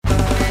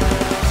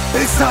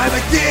It's time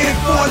again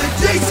for the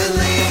Jason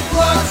Lee and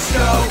Clark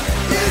Show.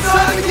 It's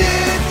time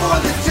again for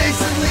the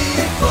Jason Lee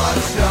and Clark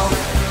Show.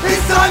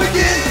 It's time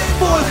again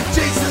for the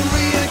Jason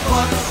Lee and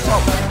Clark Show.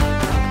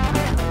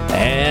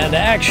 And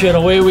action,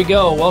 away we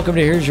go. Welcome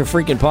to Here's Your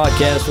Freaking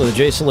Podcast with the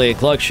Jason Lee and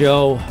Clark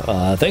Show.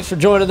 Thanks for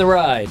joining the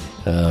ride.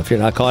 If you're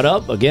not caught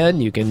up, again,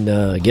 you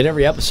can get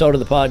every episode of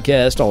the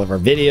podcast, all of our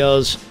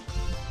videos,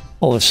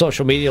 all the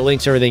social media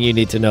links, everything you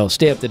need to know.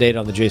 Stay up to date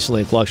on the Jason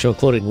Lee and Clark Show,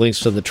 including links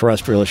to the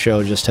terrestrial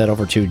show. Just head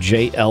over to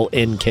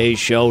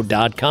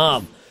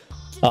jlnkshow.com.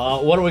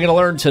 What are we going to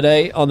learn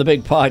today on the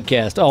big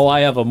podcast? Oh,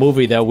 I have a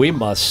movie that we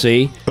must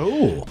see.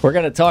 Ooh. We're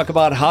going to talk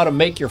about how to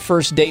make your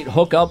first date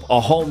hookup a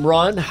home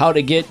run, how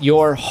to get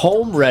your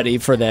home ready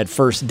for that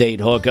first date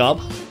hookup.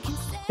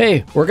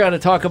 Hey, we're going to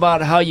talk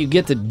about how you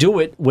get to do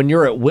it when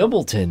you're at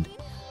Wimbledon.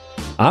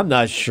 I'm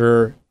not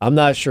sure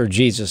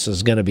Jesus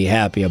is going to be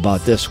happy about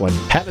this one.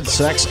 Having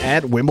sex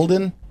at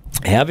Wimbledon?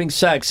 Having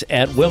sex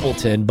at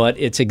Wimbledon, but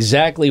it's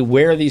exactly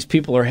where these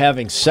people are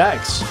having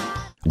sex.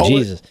 Oh,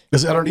 Jesus.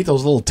 Is it underneath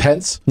those little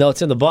tents? No,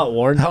 it's in the butt,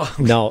 Warren. Oh.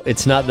 No,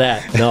 it's not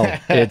that. No,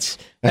 it's,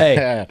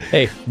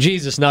 hey,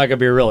 Jesus not going to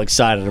be real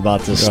excited about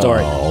this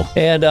story. Oh.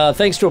 And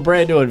thanks to a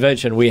brand new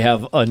invention, we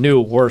have a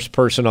new worst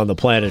person on the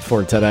planet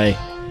for today.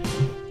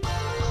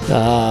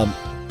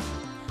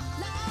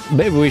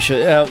 Maybe we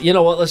should, you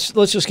know what,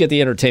 let's just get the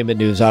entertainment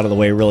news out of the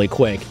way really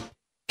quick.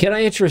 Can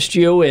I interest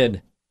you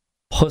in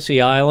Pussy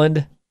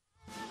Island?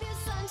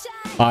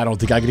 I don't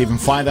think I could even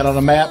find that on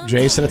a map,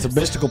 Jason. It's a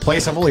mystical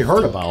place I've only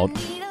heard about.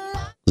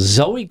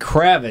 Zoe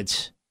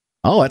Kravitz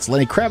Oh, that's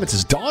Lenny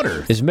Kravitz's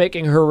daughter. is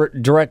making her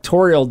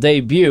directorial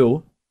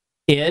debut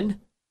in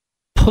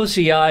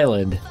Pussy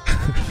Island.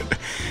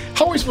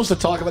 How are we supposed to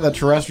talk about that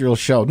terrestrial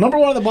show? Number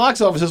one on the box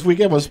office this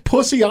weekend was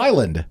Pussy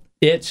Island.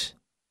 It's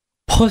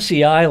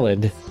Pussy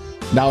Island.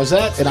 Now, is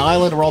that an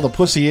island where all the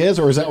pussy is,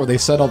 or is that where they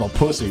send all the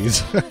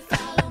pussies?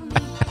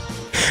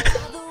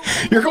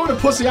 You're going to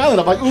Pussy Island.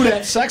 I'm like, ooh,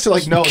 that's sex. They're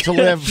like, no, to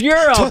live.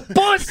 You're a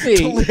pussy.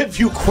 To live,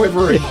 you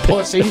quivering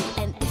pussy.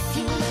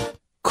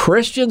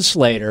 Christian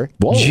Slater,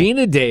 Whoa.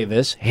 Gina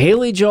Davis,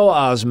 Haley Joel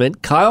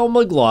Osment, Kyle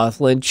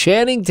MacLachlan,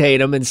 Channing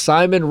Tatum, and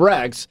Simon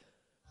Rex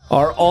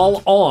are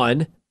all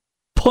on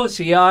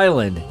Pussy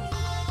Island.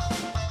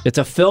 It's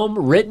a film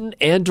written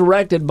and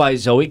directed by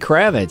Zoe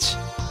Kravitz.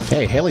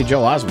 Hey, Haley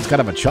Joel Osment's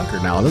kind of a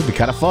chunker now. This would be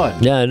kind of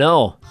fun. Yeah, I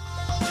know.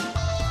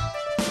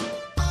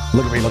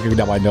 Look at me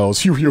down my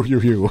nose.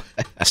 Hew.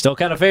 Still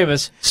kind of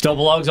famous. Still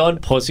belongs on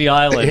Pussy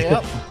Island.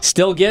 Yep.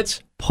 Still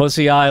gets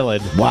Pussy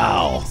Island.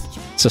 Wow.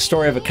 It's a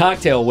story of a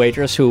cocktail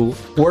waitress who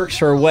works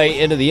her way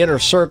into the inner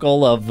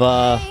circle of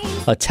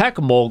a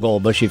tech mogul,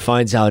 but she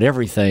finds out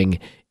everything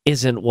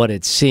isn't what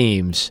it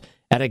seems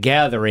at a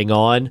gathering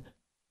on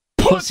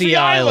Pussy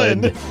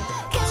Island.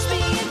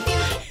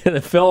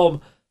 The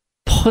film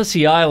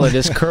Pussy Island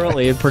is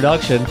currently in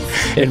production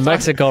in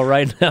Mexico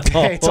right now.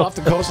 Hey, it's off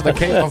the coast of the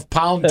Cape of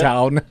Pound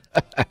Town.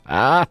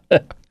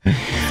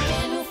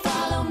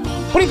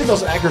 What do you think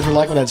those actors were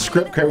like when that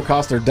script came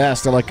across their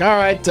desk? They're like, all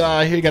right,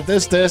 here you got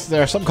this. There's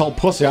something called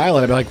Pussy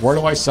Island. I'd be like, where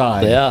do I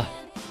sign? Yeah.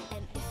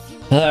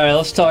 All right,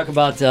 let's talk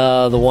about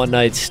the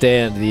one-night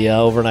stand, the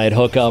overnight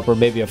hookup, or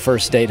maybe a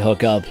first date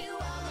hookup.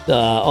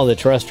 On the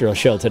terrestrial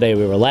show today,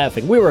 we were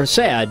laughing. We were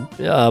sad,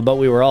 but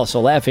we were also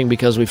laughing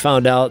because we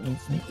found out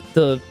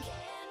the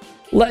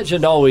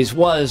legend always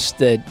was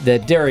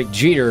that Derek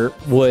Jeter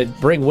would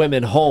bring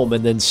women home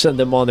and then send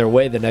them on their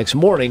way the next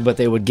morning, but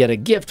they would get a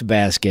gift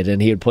basket,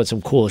 and he would put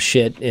some cool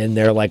shit in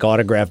there, like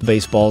autographed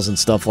baseballs and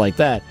stuff like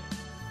that.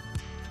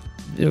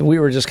 We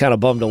were just kind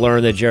of bummed to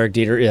learn that Derek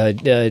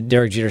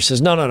Jeter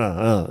says,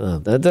 no,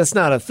 that's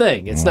not a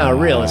thing. It's not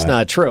real. It's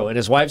not true. And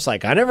his wife's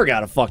like, I never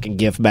got a fucking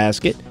gift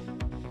basket.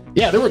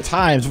 Yeah, there were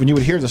times when you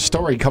would hear the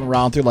story come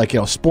around through, like,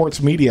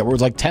 sports media where it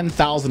was like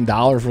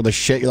 $10,000 worth of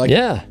shit. You're like,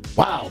 Yeah.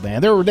 Wow, man,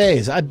 there were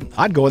days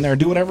I'd go in there and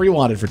do whatever you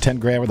wanted for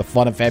 $10,000 with a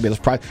fun and fabulous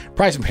prize.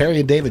 Probably some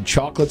Harry and David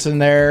chocolates in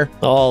there.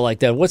 Oh, like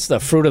that. What's the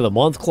Fruit of the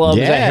Month Club?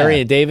 Yeah. Is that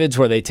Harry and David's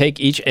where they take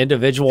each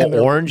individual And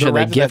they're orange and they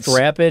wrapped in gift that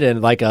wrap it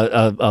in like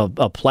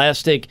a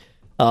plastic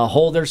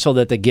holder so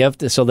that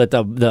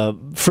the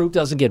fruit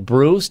doesn't get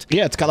bruised?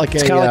 Yeah, it's got like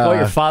It's kind of like what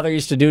your father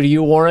used to do to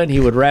you, Warren.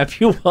 He would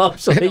wrap you up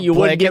so that you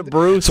wouldn't get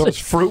bruised. So his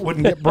fruit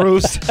wouldn't get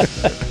bruised.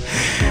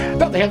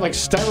 No, they have like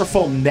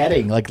styrofoam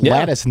netting, like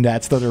lattice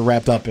nets that are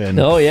wrapped up in.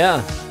 Oh,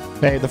 yeah.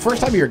 Hey, the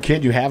first time you're a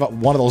kid, you have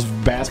one of those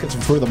baskets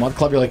from Fruit of the Month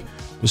Club, you're like,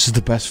 this is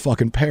the best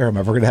fucking pear I'm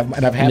ever going to have.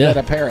 And I've had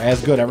that pear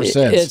as good ever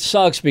since. It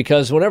sucks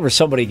because whenever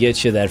somebody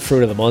gets you that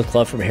Fruit of the Month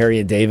Club from Harry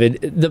and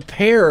David, the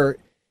pear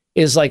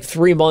is like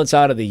 3 months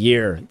out of the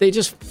year. They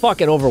just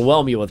fucking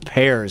overwhelm you with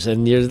pears.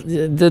 And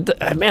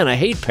man, I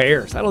hate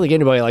pears. I don't think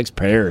anybody likes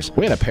pears.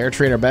 We had a pear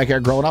tree in our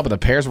backyard growing up, and the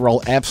pears were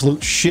all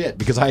absolute shit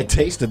because I had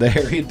tasted the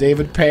Harry and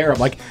David pear. I'm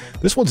like,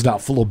 this one's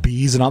not full of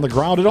bees and on the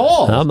ground at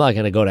all. I'm not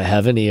going to go to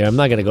heaven either. I'm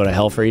not going to go to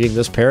hell for eating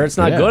this pear. It's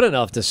not good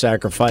enough to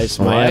sacrifice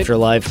my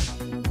afterlife.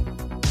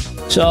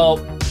 So,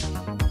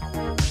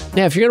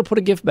 Yeah, if you're going to put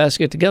a gift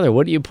basket together,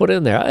 what do you put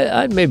in there?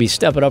 I'd maybe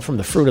step it up from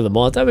the fruit of the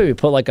month. I'd maybe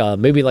put like a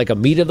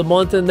meat of the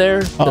month in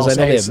there, because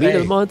I know they have meat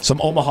of the month. Some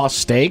Omaha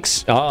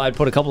steaks. Oh, I'd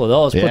put a couple of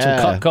those. Put some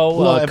Yeah.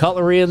 Cutco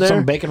cutlery in there.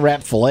 Some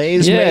bacon-wrapped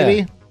fillets, Yeah.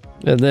 maybe.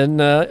 And then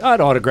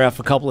I'd autograph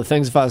a couple of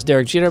things if I was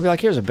Derek Jeter. I'd be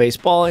like, here's a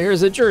baseball,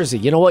 here's a jersey.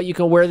 You know what? You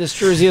can wear this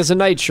jersey as a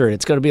nightshirt.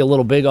 It's going to be a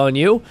little big on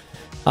you,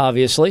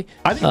 obviously.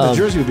 I think the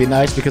jersey would be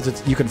nice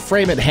because you can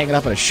frame it and hang it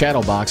up in a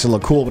shadow box and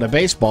look cool. But a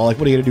baseball, like,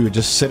 what are you going to do?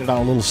 Just sit it on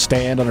a little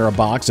stand under a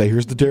box, say,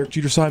 here's the Derek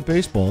Jeter signed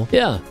baseball.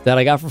 Yeah, that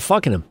I got from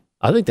fucking him.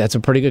 I think that's a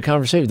pretty good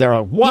conversation. They're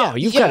like, wow,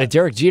 you've got a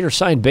Derek Jeter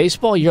signed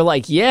baseball? You're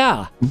like,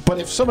 yeah. But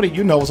if somebody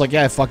you know was like,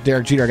 yeah, fuck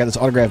Derek Jeter, I got this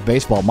autographed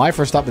baseball, my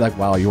first thought would be like,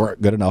 wow, you weren't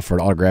good enough for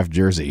an autographed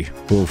jersey.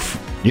 Oof.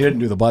 You didn't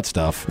do the butt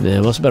stuff. Yeah,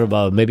 it must have been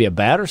about maybe a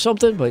bat or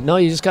something, but no,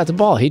 you just got the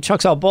ball. He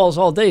chucks out balls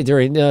all day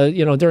during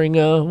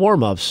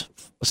warm-ups.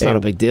 It's not a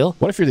big deal.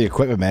 What if you're the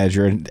equipment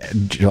manager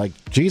and you're like,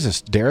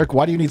 Jesus, Derek,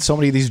 why do you need so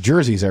many of these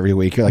jerseys every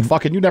week? You're like,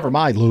 fucking, you never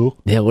mind, Lou.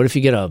 Yeah, what if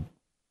you get a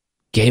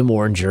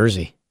game-worn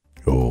jersey?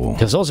 Oh.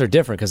 Because those are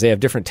different because they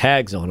have different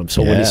tags on them.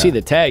 So when you see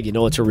the tag, you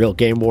know it's a real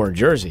game-worn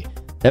jersey.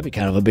 That'd be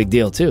kind of a big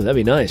deal, too. That'd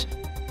be nice.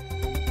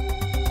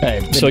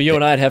 Hey, So you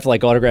and I'd have to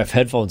like autograph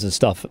headphones and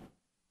stuff.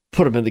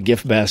 Put them in the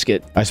gift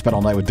basket. I spent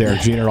all night with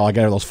Derek Jeter. All I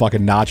got are those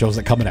fucking nachos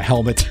that come in a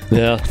helmet.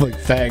 Yeah. I'm like,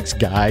 thanks,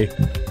 guy.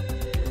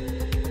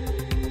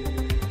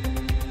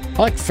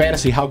 I like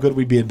fantasy how good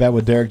we'd be in bed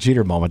with Derek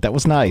Jeter moment. That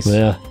was nice.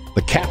 Yeah.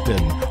 The captain.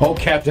 Oh,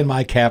 captain,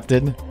 my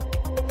captain.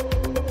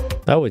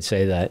 I would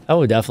say that. I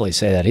would definitely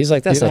say that. He's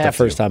like, that's You'd not the have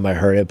first time I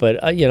heard it,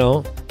 but, I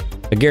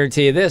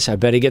guarantee you this. I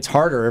bet he gets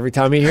harder every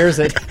time he hears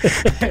it.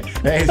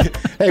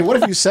 Hey, what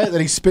if you said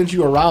that he spins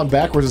you around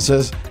backwards and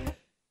says,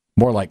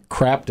 more like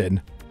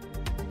Crapton?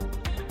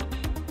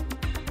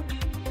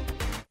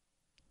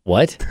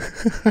 What?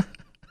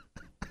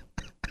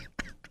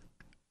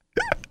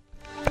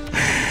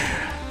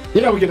 You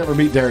know we can never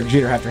meet Derek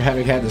Jeter after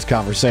having had this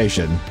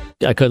conversation.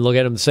 I couldn't look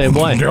at him the same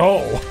way.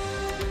 No.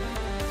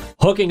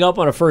 Hooking up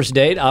on a first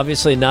date,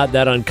 obviously not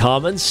that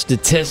uncommon.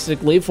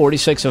 Statistically,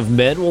 46% of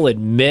men will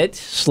admit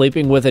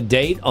sleeping with a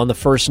date on the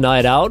first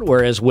night out,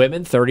 whereas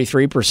women,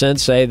 33%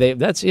 say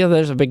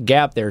there's a big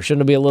gap there.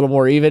 Shouldn't it be a little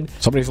more even?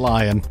 Somebody's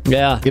lying.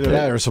 Yeah. Either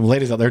that or some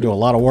ladies out there do a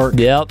lot of work.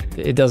 Yep.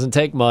 It doesn't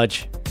take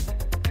much.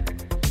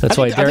 That's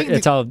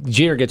how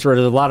Jeter gets rid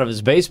of a lot of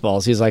his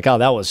baseballs. He's like, oh,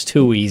 that was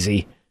too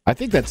easy. I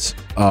think that's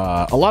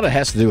a lot of it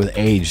has to do with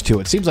age,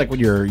 too. It seems like when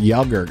you're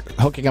younger,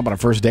 hooking up on a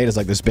first date is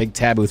like this big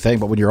taboo thing.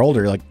 But when you're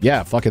older, you're like,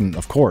 yeah, fucking,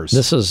 of course.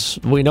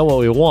 We know what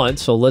we want,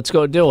 so let's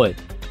go do it.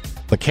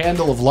 The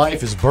candle of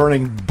life is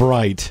burning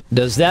bright.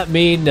 Does that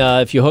mean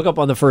if you hook up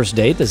on the first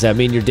date, does that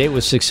mean your date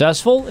was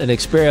successful and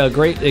a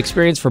great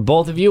experience for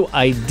both of you?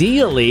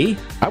 Ideally,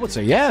 I would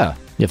say, yeah.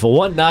 If a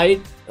one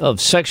night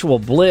of sexual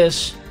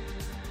bliss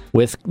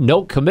with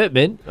no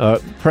commitment,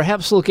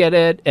 perhaps look at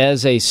it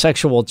as a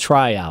sexual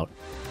tryout.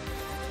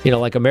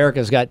 Like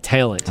America's Got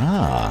Talent.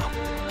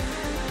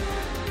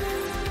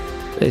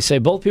 They say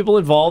both people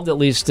involved, at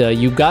least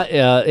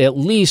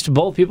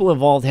both people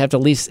involved have to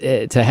at least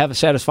to have a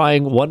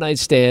satisfying one-night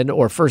stand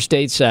or first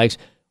date sex,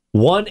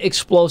 one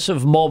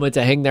explosive moment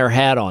to hang their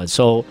hat on.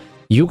 So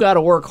you got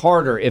to work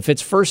harder. If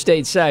it's first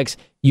date sex,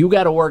 you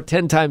got to work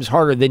 10 times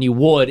harder than you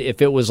would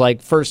if it was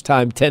like first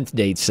time 10th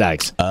date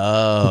sex.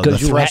 Oh, the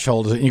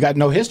threshold. You got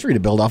no history to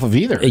build off of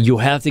either. You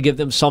have to give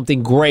them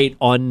something great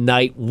on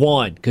night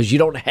one because you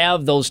don't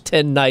have those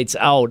 10 nights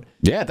out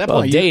at that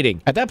point,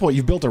 dating. At that point,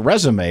 you've built a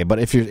resume, but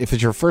if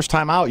it's your first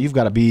time out, you've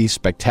got to be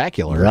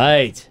spectacular.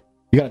 Right.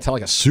 You got to tell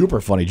like a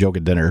super funny joke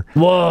at dinner.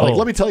 Whoa. Like,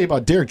 let me tell you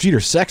about Derek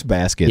Jeter's sex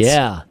baskets.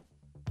 Yeah.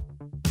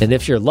 And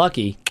if you're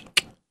lucky.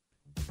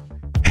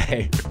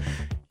 Hey.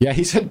 Yeah,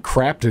 he said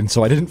Crapton,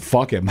 so I didn't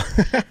fuck him.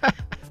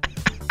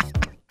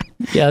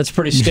 Yeah, that's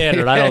pretty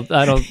standard. I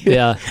don't,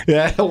 yeah.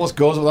 Yeah, it almost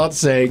goes without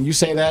saying. You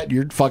say that,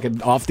 you're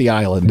fucking off the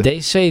island. They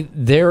say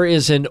there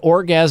is an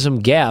orgasm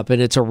gap,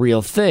 and it's a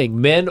real thing.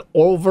 Men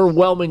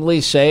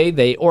overwhelmingly say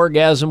they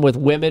orgasm with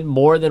women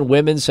more than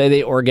women say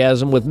they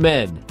orgasm with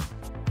men.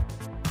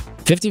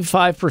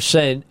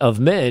 55% of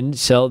men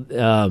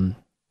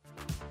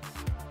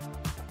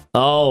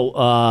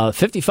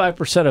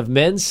 55% of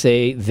men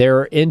say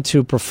they're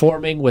into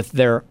performing with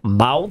their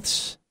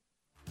mouths,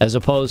 as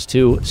opposed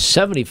to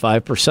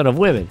 75% of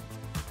women.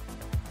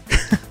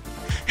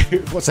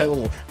 What's that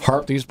little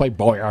harp they used to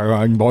play?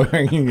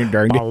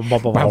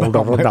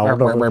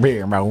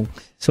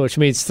 So which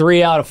means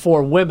 3 out of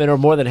 4 women are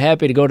more than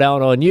happy to go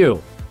down on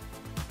you.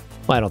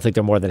 Well, I don't think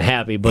they're more than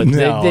happy, but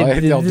they'll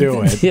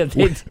do it. Yeah,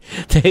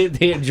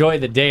 they enjoy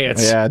the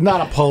dance. Yeah,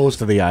 not opposed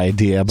to the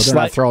idea, but they're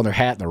not throwing their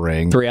hat in the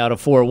ring. 3 out of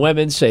 4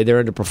 women say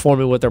they're into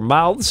performing with their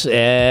mouths,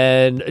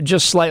 and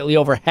just slightly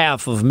over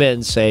half of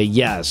men say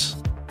yes.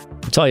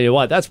 I'm telling you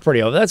what, that's got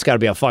to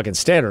be a fucking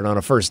standard on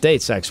a first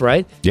date sex,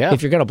 right? Yeah.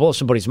 If you're going to blow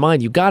somebody's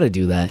mind, you got to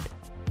do that.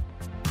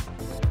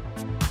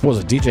 What was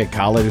it, DJ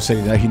Khaled who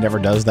said he never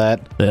does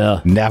that?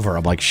 Yeah. Never.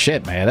 I'm like,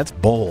 shit, man, that's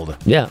bold.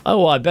 Yeah. Oh,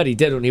 well, I bet he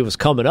did when he was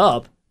coming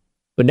up.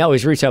 But now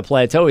he's reached that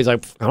plateau. He's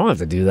like, I don't have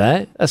to do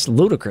that. That's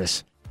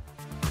ludicrous.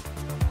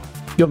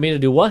 You want me to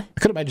do what? I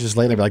could imagine just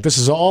laying there and be like, this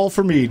is all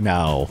for me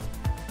now.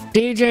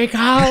 DJ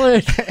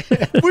Khaled.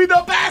 We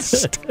the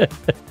best!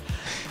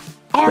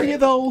 Are you,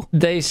 though?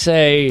 They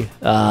say,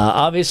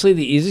 obviously,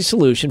 the easy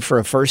solution for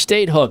a first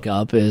date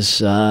hookup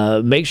is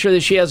make sure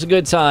that she has a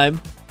good time.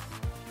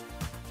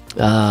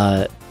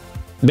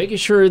 Making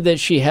sure that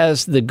she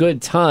has the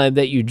good time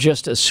that you're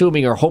just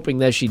assuming or hoping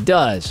that she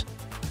does.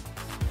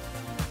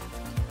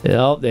 You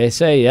know, they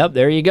say, yep,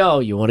 there you go.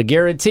 You want to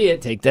guarantee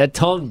it, take that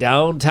tongue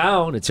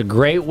downtown. It's a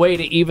great way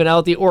to even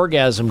out the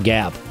orgasm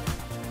gap,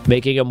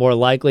 making it more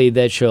likely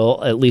that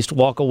she'll at least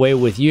walk away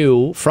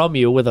from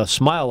you with a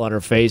smile on her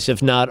face,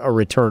 if not a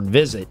return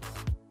visit.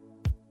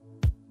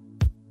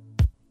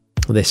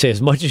 They say,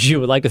 as much as you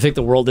would like to think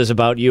the world is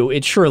about you,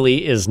 it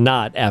surely is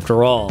not,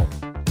 after all.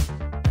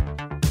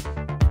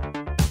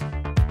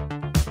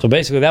 So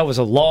basically, that was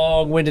a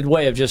long-winded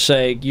way of just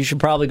saying you should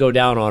probably go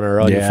down on her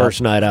on your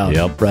first night out.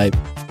 Yep. Right.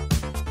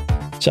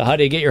 So how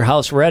do you get your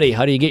house ready?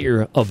 How do you get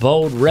your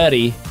abode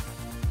ready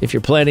if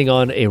you're planning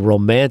on a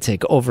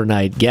romantic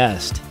overnight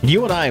guest?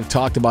 You and I have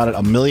talked about it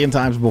a million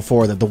times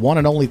before that the one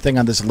and only thing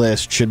on this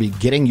list should be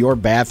getting your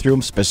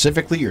bathroom,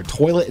 specifically your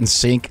toilet and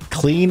sink,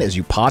 clean as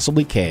you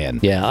possibly can.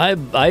 Yeah,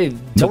 I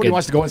Nobody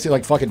wants to go and see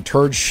like fucking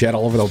turd shit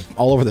all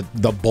over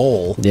the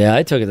bowl. Yeah,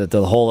 I took it to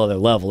the whole other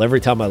level. Every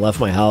time I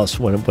left my house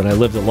when I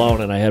lived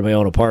alone and I had my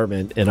own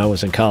apartment and I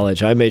was in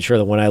college, I made sure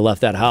that when I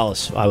left that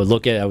house, I would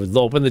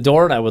open the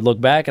door and I would look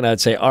back and I'd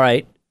say, all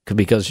right,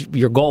 because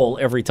your goal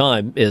every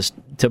time is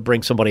to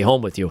bring somebody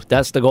home with you.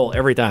 That's the goal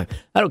every time.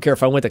 I don't care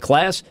if I went to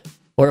class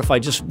or if I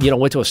just,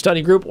 went to a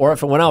study group or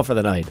if I went out for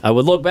the night. I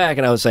would look back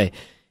and I would say,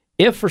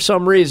 if for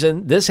some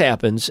reason this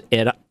happens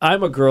and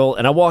I'm a girl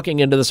and I'm walking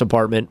into this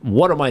apartment,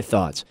 what are my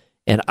thoughts?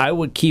 And I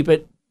would keep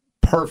it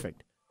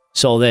perfect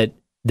so that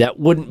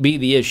wouldn't be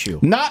the issue.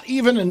 Not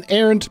even an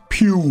errant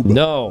pube.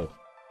 No.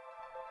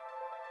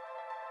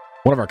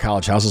 One of our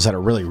college houses had a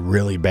really,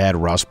 really bad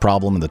rust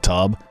problem in the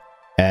tub.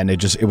 And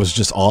it was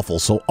just awful.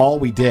 So all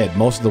we did,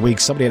 most of the week,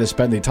 somebody had to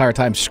spend the entire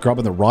time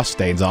scrubbing the rust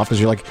stains off. Because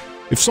you're like,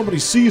 if somebody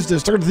sees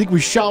this, they're going to think we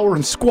shower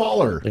in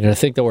squalor. They're going to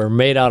think that we're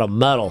made out of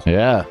metal.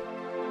 Yeah.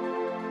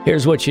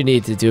 Here's what you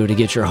need to do to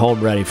get your home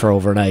ready for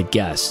overnight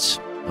guests.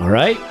 All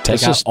right?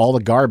 Take out all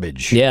the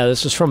garbage. Yeah,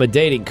 this is from a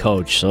dating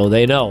coach, so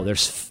they know.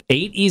 There's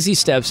 8 easy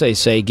steps, they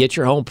say. Get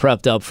your home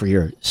prepped up for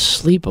your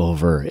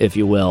sleepover, if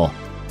you will.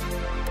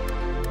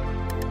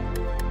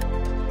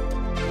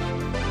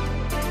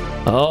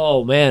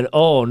 Oh, man.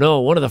 Oh,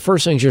 no. One of the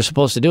first things you're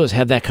supposed to do is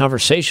have that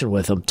conversation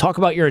with them. Talk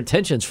about your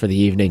intentions for the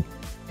evening.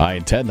 I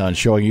intend on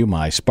showing you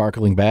my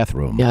sparkling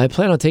bathroom. Yeah, I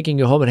plan on taking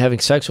you home and having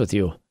sex with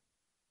you.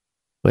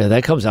 Well,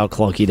 that comes out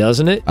clunky,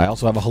 doesn't it? I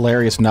also have a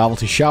hilarious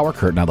novelty shower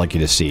curtain I'd like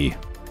you to see.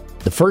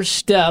 The first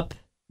step,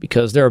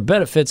 because there are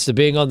benefits to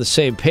being on the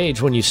same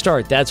page when you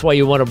start. That's why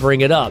you want to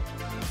bring it up.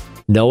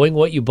 Knowing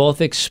what you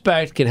both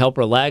expect can help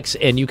relax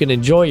and you can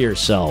enjoy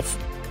yourself,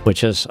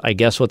 which is, I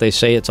guess, what they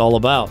say it's all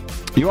about.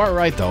 You are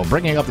right, though.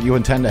 Bringing up that you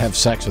intend to have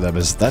sex with them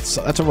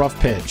that's a rough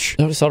pitch.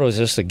 I just thought it was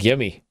just a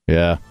gimme.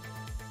 Yeah.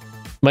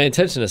 My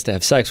intention is to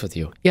have sex with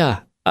you.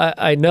 Yeah,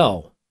 I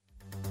know.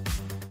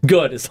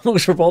 Good, as long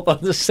as we're both on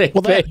the same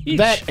page.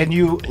 That, and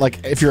you,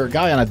 like, if you're a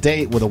guy on a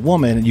date with a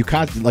woman, and you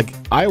can't, like,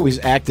 I always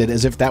acted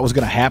as if that was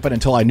going to happen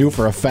until I knew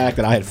for a fact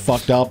that I had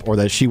fucked up or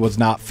that she was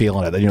not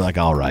feeling it. Then you're like,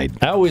 all right.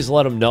 I always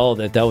let them know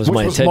that was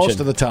my intention. Most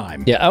of the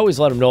time. Yeah, I always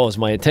let them know it was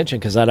my intention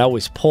because I'd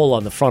always pull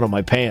on the front of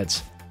my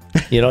pants.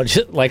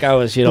 Just like I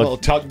was, a little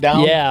tugged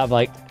down? Yeah, I'm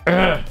like,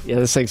 yeah,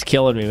 this thing's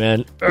killing me,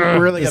 man.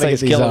 Really got to get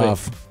these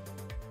off. Me.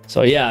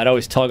 So, yeah, I'd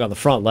always tug on the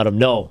front, let them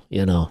know,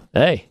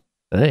 hey.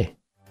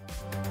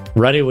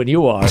 Ready when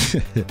you are.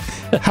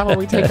 How about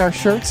we take our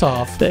shirts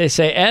off? They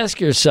say, ask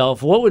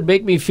yourself, what would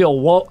make me feel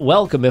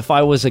welcome if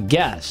I was a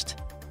guest?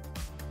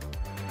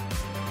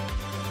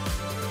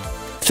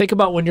 Think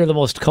about when you're the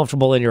most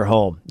comfortable in your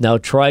home. Now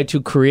try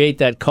to create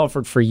that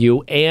comfort for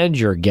you and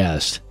your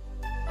guest.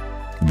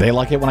 They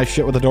like it when I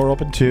shit with the door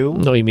open, too?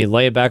 No, you mean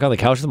laying back on the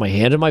couch with my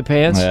hand in my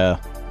pants?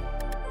 Yeah.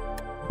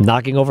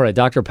 Knocking over a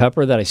Dr.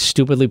 Pepper that I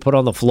stupidly put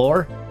on the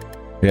floor?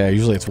 Yeah,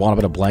 usually it's wound up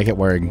in a blanket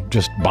wearing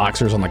just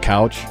boxers on the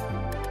couch.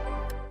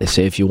 They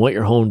say if you want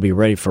your home to be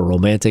ready for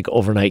romantic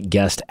overnight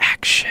guest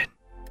action,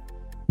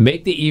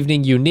 make the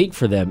evening unique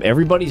for them.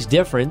 Everybody's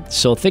different,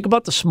 so think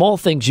about the small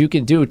things you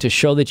can do to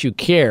show that you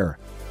care,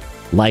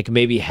 like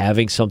maybe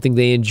having something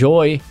they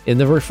enjoy in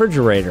the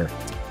refrigerator.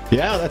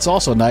 Yeah, that's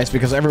also nice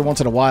because every once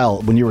in a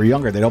while, when you were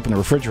younger, they'd open the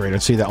refrigerator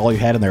and see that all you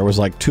had in there was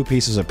like 2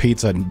 pieces of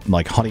pizza and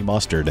like honey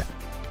mustard.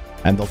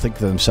 And they'll think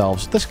to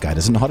themselves, this guy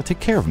doesn't know how to take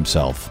care of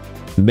himself.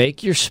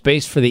 Make your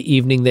space for the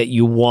evening that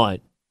you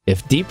want.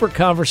 If deeper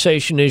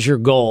conversation is your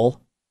goal,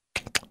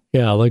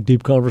 yeah, I like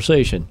deep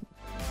conversation.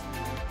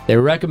 They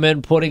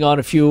recommend putting on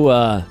a few...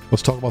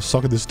 Let's talk about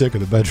sucking this dick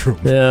in the bedroom.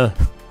 Yeah.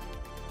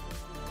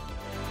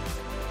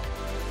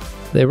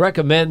 They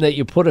recommend that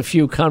you put a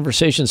few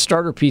conversation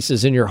starter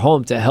pieces in your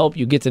home to help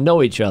you get to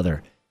know each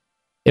other.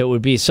 It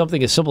would be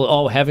something as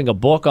simple as having a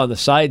book on the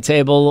side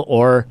table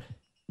or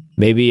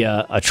maybe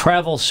a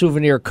travel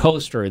souvenir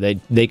coaster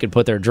they could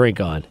put their drink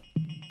on.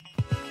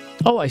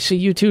 Oh, I see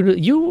you two.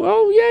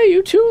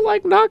 You two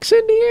like Knox,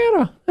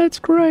 Indiana. That's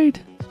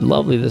great.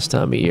 Lovely this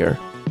time of year.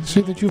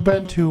 See that you've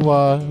been to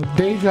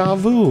Deja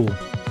Vu.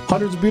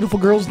 Hundreds of beautiful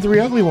girls and 3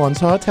 ugly ones,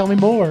 huh? Tell me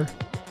more.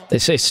 They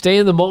say stay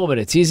in the moment.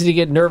 It's easy to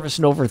get nervous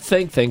and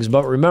overthink things,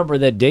 but remember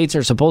that dates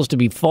are supposed to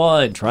be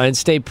fun. Try and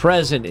stay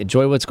present.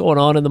 Enjoy what's going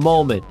on in the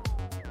moment.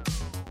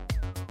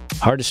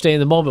 Hard to stay in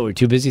the moment. We're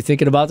too busy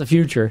thinking about the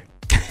future.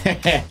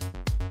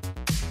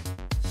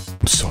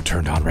 I'm so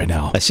turned on right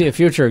now. I see a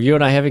future of you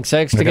and I having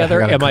sex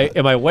together. Am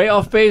I way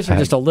off base or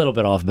just a little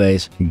bit off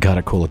base?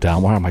 Gotta cool it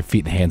down. Why are my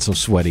feet and hands so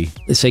sweaty?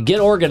 They say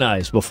get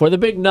organized. Before the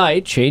big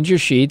night, change your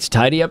sheets,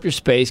 tidy up your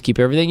space, keep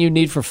everything you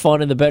need for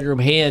fun in the bedroom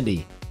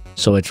handy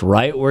so it's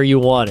right where you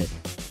want it.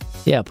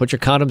 Yeah, put your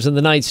condoms in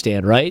the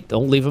nightstand, right?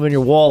 Don't leave them in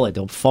your wallet.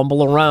 Don't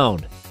fumble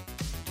around.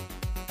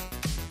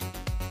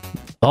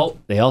 Oh,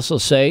 they also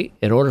say,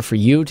 in order for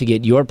you to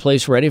get your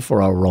place ready for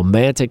a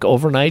romantic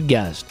overnight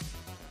guest,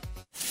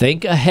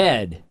 think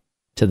ahead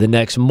to the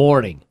next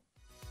morning.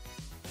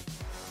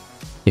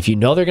 If you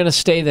know they're going to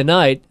stay the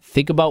night,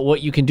 think about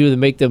what you can do to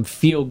make them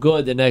feel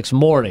good the next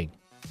morning.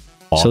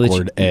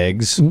 Awkward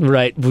eggs.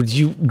 Right. Would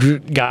you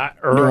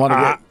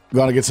want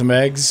to get some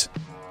eggs?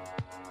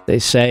 They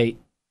say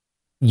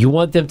you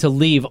want them to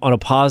leave on a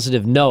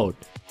positive note.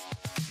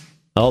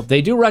 Oh,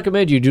 they do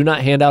recommend you do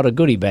not hand out a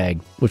goodie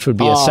bag, which would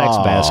be a sex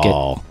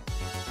basket.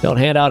 Don't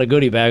hand out a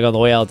goodie bag on the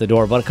way out the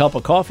door, but a cup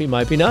of coffee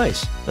might be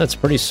nice. That's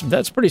pretty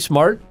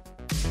smart.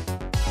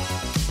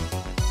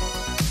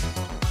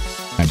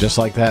 And just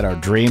like that, our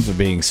dreams of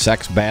being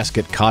sex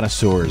basket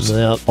connoisseurs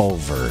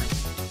over.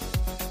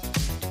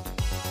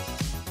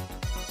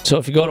 So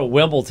if you go to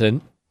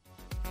Wimbledon,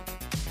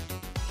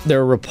 there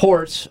are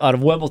reports out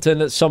of Wimbledon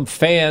that some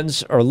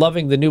fans are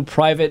loving the new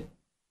private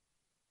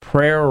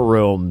prayer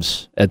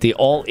rooms at the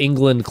All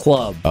England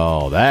Club.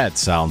 Oh, that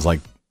sounds like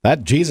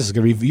that. Jesus is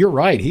going to be, you're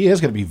right. He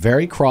is going to be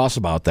very cross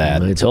about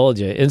that. I told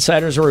you.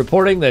 Insiders are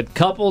reporting that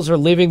couples are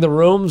leaving the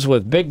rooms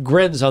with big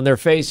grins on their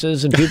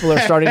faces and people are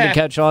starting to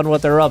catch on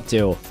what they're up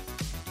to.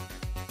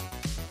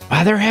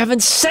 Wow, they're having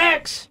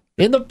sex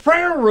in the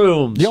prayer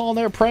rooms. Y'all in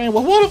there praying?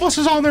 Well, one of us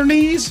is on their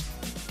knees.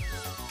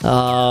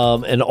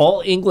 An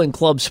All England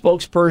Club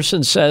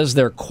spokesperson says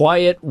their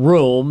quiet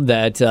room,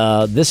 that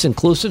this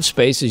inclusive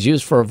space is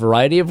used for a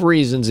variety of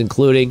reasons,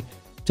 including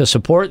to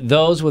support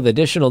those with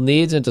additional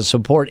needs and to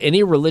support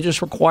any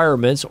religious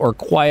requirements or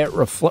quiet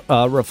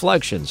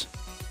reflections.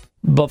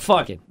 But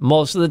fucking,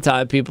 most of the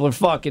time people are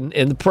fucking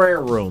in the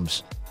prayer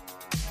rooms.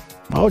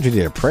 Why would you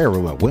need a prayer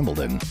room at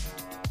Wimbledon?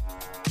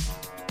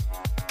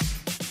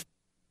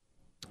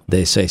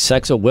 They say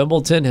sex at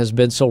Wimbledon has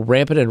been so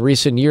rampant in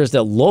recent years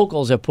that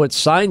locals have put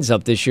signs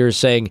up this year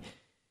saying,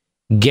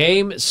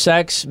 game,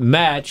 sex,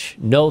 match,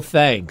 no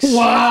thanks.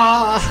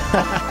 Wow.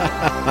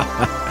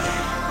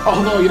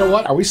 Oh, no, you know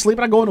what? Are we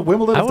sleeping on going to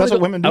Wimbledon if that's what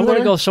women do I want to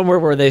there? go somewhere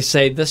where they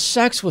say, the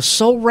sex was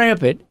so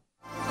rampant,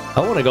 I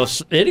want to go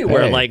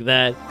anywhere like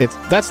that.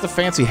 That's the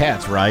fancy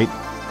hats, right?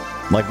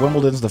 Like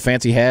Wimbledon's the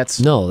fancy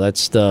hats? No,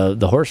 that's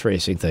the horse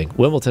racing thing.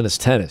 Wimbledon is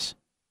tennis.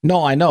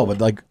 No, I know,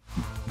 but like,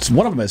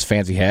 one of them has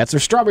fancy hats.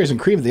 There's strawberries and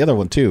cream at the other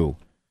one, too.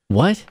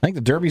 What? I think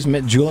the Derby's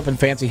mint julep and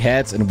fancy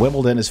hats, and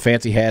Wimbledon is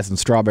fancy hats and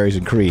strawberries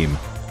and cream.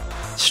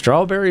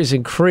 Strawberries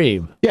and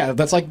cream? Yeah,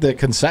 that's like the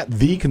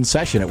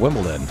concession at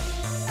Wimbledon.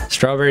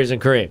 Strawberries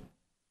and cream.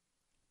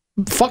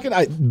 Fucking,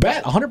 I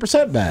bet,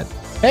 100% bet.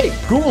 Hey,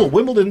 Google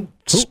Wimbledon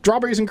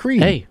strawberries and cream.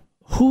 Hey,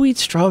 who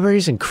eats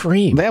strawberries and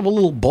cream? They have a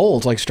little bowl.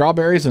 It's like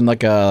strawberries and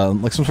like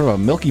some sort of a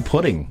milky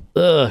pudding.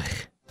 Ugh,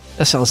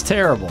 that sounds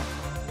terrible.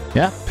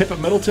 Yeah, Pippa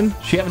Middleton.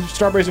 She having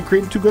strawberries and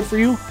cream too good for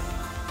you?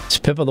 Is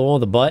Pippa the one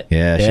with the butt?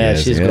 Yeah,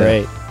 she's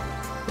great.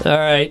 All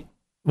right.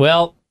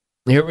 Well,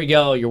 here we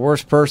go. Your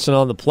worst person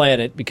on the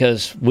planet,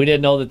 because we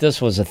didn't know that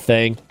this was a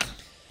thing.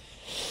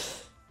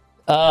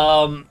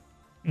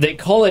 They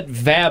call it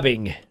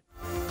vabbing.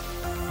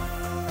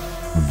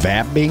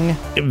 Vabbing?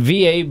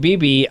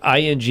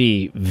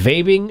 Vabbing.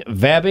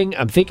 Vabbing.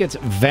 I think it's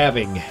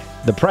vabbing.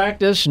 The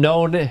practice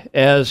known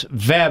as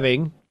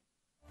vabbing.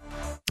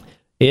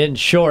 In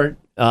short,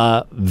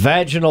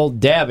 vaginal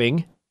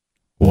dabbing.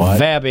 What?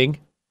 Vabbing.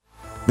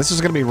 This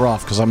is going to be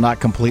rough because I'm not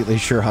completely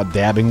sure how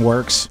dabbing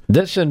works.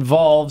 This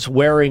involves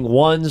wearing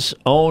one's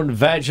own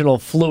vaginal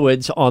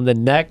fluids on the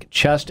neck,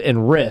 chest,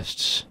 and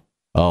wrists.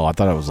 Oh, I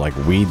thought it was like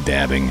weed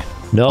dabbing.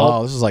 No.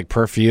 Oh, this is like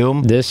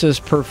perfume? This is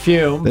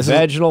perfume.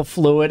 Vaginal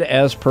fluid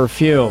as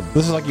perfume.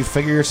 This is like you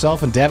figure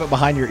yourself and dab it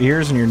behind your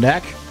ears and your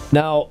neck?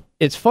 Now,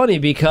 it's funny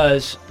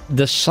because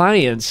the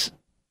science,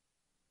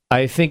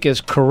 I think,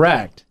 is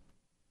correct.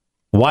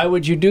 Why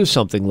would you do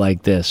something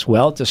like this?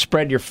 Well, to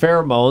spread your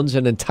pheromones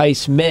and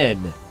entice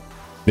men.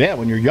 Yeah,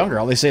 when you're younger,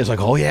 all they say is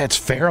like, oh yeah, it's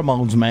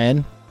pheromones,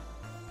 man.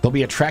 They'll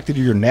be attracted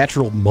to your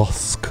natural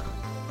musk.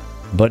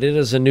 But it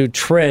is a new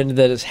trend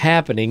that is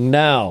happening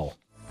now.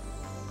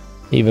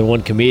 Even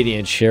one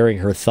comedian sharing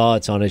her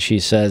thoughts on it, she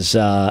says,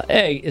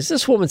 hey, is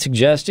this woman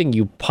suggesting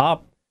you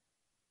pop...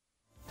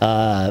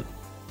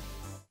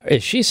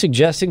 is she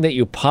suggesting that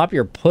you pop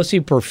your pussy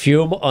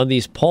perfume on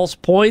these pulse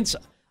points?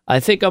 I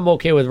think I'm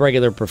okay with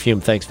regular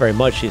perfume. Thanks very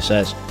much, she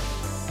says.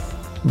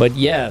 But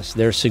yes,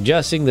 they're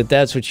suggesting that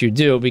that's what you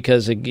do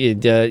because it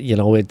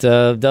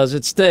does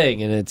its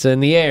thing, and it's in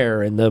the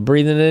air, and the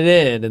breathing it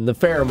in, and the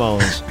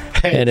pheromones,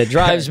 and it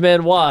drives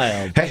men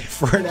wild. Hey,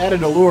 for an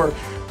added allure,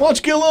 why don't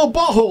you get a little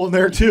butthole in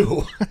there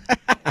too?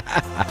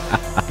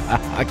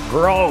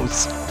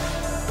 Gross.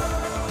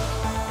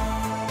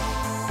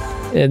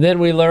 And then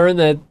we learn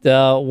that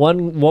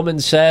one woman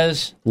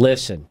says,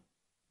 "Listen,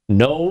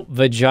 no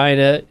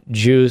vagina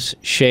juice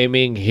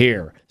shaming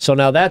here." So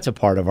now that's a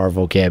part of our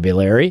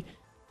vocabulary.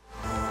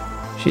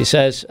 She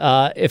says,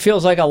 it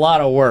feels like a lot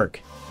of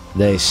work,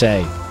 they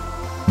say.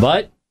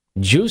 But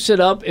juice it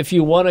up if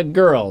you want it,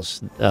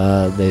 girls,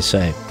 they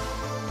say.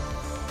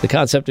 The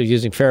concept of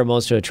using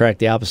pheromones to attract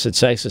the opposite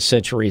sex is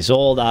centuries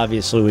old.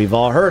 Obviously, we've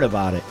all heard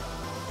about it.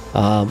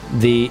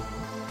 The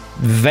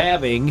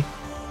vabbing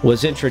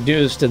was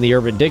introduced in the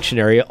Urban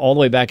Dictionary all the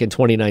way back in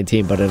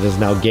 2019, but it is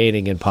now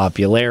gaining in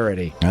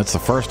popularity. That's the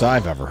first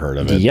I've ever heard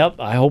of it. Yep,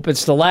 I hope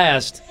it's the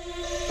last.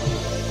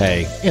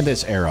 Hey, in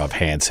this era of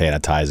hand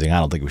sanitizing, I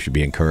don't think we should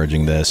be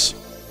encouraging this.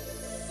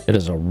 It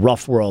is a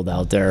rough world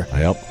out there.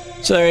 Yep.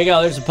 So there you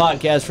go. There's a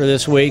podcast for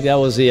this week. That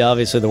was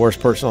obviously the worst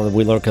personal that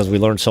we learned because we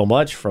learned so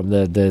much from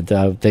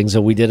the things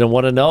that we didn't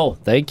want to know.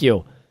 Thank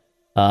you.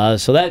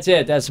 So that's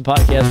it. That's the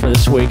podcast for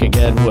this week.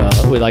 Again,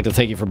 we'd like to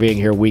thank you for being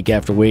here week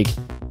after week.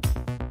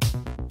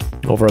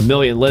 Over 1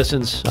 million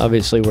listens.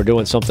 Obviously, we're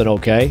doing something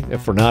okay.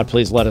 If we're not,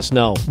 please let us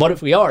know. But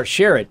if we are,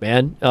 share it,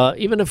 man.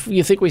 Even if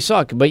you think we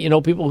suck, but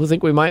people who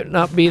think we might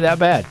not be that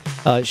bad,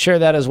 share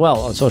that as well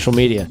on social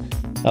media.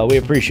 We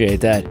appreciate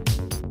that.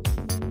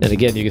 And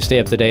again, you can stay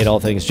up to date all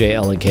things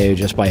JLNK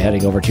just by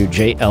heading over to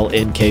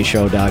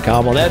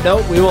jlnkshow.com. On that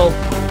note, we will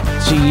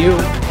see you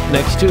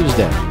next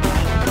Tuesday.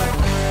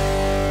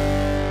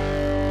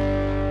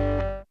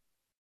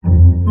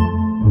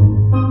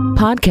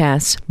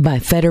 Podcasts by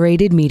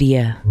Federated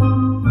Media.